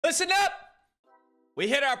Listen up! We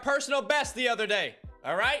hit our personal best the other day,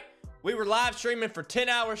 all right? We were live streaming for 10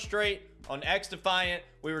 hours straight on Xdefiant.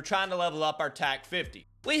 We were trying to level up our tac-50.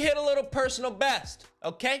 We hit a little personal best,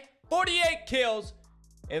 okay? 48 kills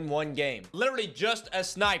in one game. Literally just a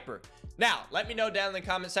sniper. Now, let me know down in the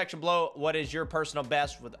comment section below what is your personal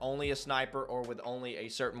best with only a sniper or with only a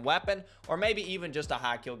certain weapon, or maybe even just a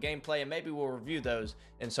high kill gameplay, and maybe we'll review those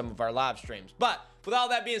in some of our live streams. But with all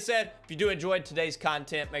that being said, if you do enjoy today's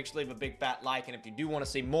content, make sure to leave a big fat like, and if you do want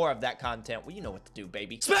to see more of that content, well, you know what to do,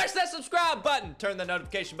 baby. Smash that subscribe button, turn the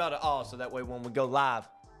notification bell to all, so that way when we go live,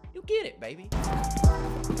 you get it, baby.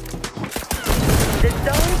 The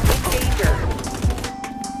zone is danger.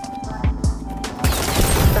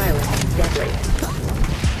 Silence is deadly.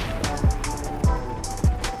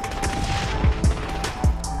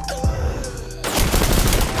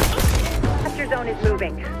 Capture zone is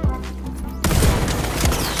moving.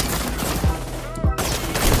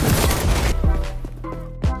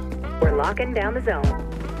 We're locking down the zone.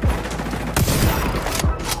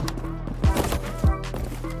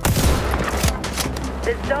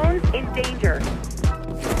 The zone's in danger.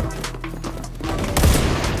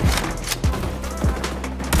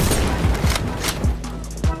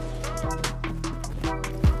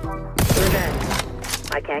 Revenge.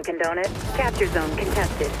 I can't condone it. Capture zone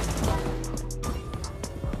contested.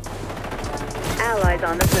 Allies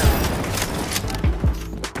on the zone.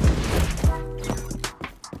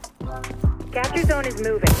 Capture zone is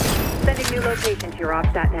moving. Sending new location to your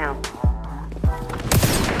OpStat now.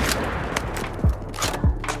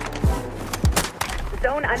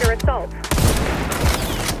 Zone under assault.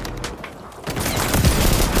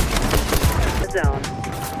 The zone.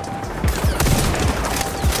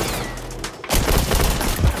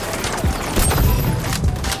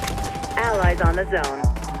 Allies on the zone.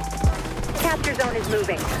 Capture zone is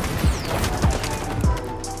moving.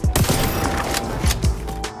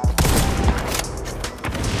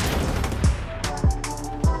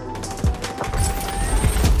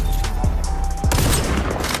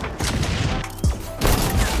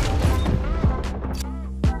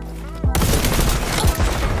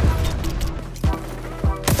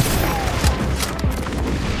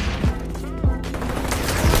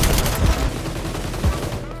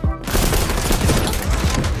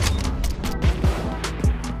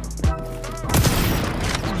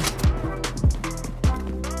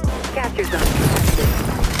 Capture zone contested.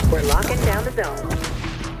 We're locking down the zone.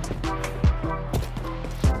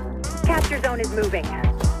 Capture zone is moving.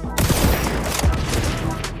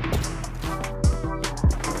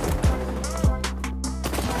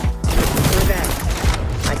 Revenge.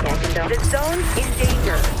 I can't condone. The zone's in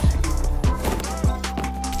danger.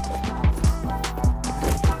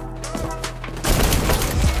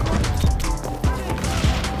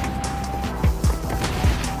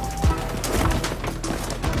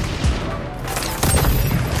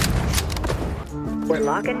 We're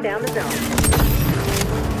locking down the zone.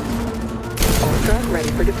 Ultra ready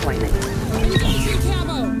for deployment.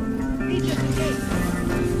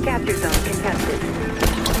 Capture zone contested.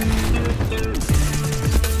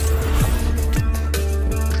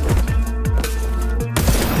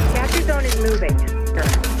 Capture zone is moving.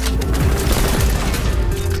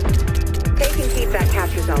 Take and keep that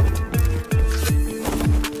capture zone.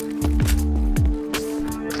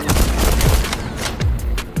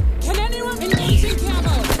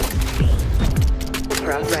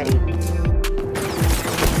 Ready.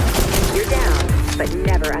 You're down, but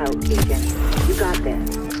never out, Agent. You got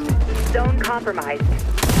this. Zone compromised.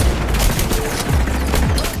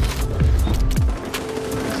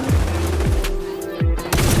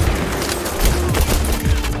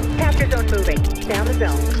 Capture zone moving. Down the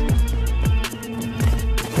zone.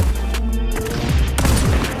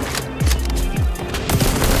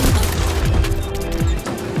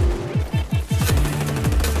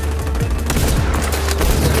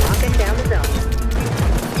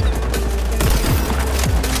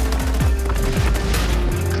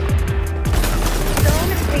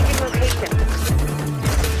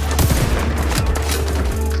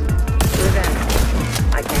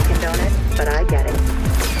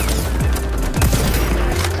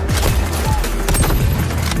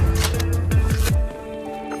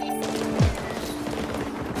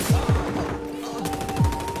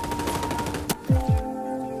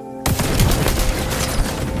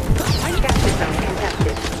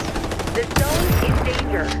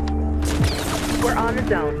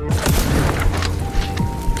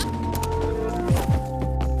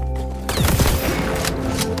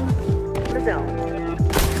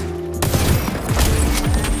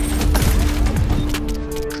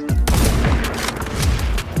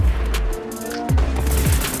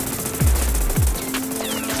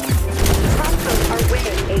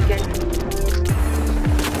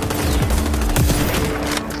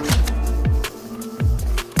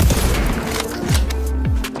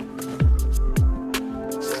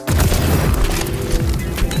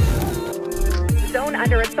 Zone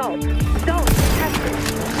under assault. Zone contested.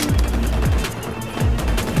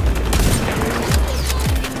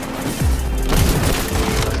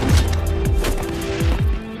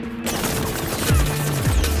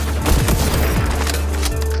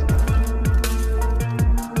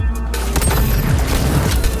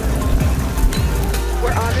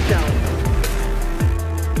 We're on the zone.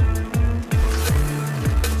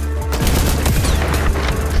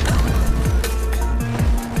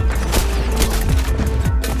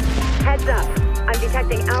 Heads up. I'm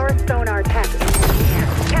detecting our sonar tech in enemy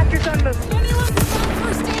hands. Capture zone movement. Anyone provide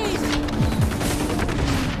first aid?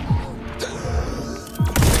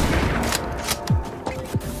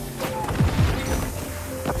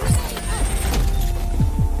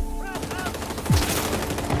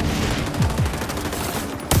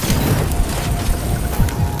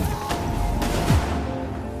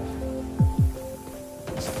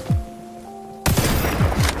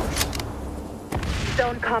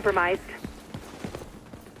 Zone compromised.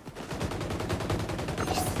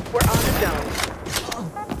 We're on the zone.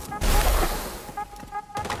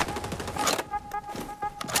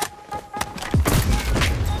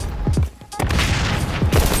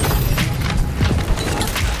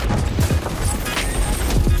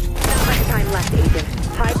 Not much time left, Agent.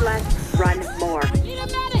 Hide less, run more. Need a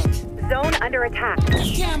medic! Zone under attack.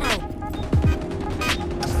 Camo!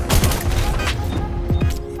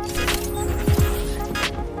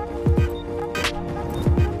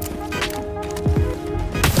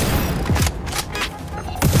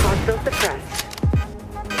 Hostile suppressed.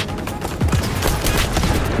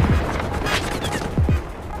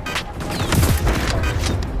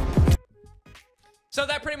 So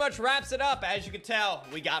that pretty much wraps it up. As you can tell,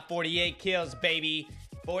 we got 48 kills, baby.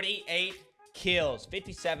 48 kills.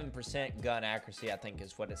 57% gun accuracy, I think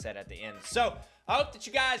is what it said at the end. So I hope that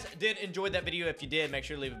you guys did enjoy that video. If you did, make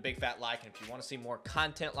sure to leave a big fat like. And if you want to see more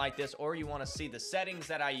content like this, or you want to see the settings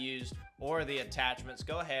that I used or the attachments,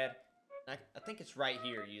 go ahead. I think it's right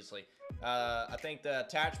here usually. I think the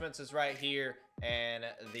attachments is right here and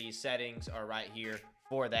the settings are right here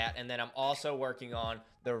for that. And then I'm also working on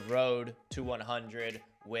the road to 100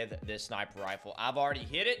 with this sniper rifle. I've already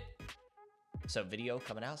hit it. So video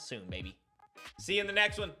coming out soon, baby. See you in the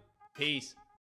next one. Peace.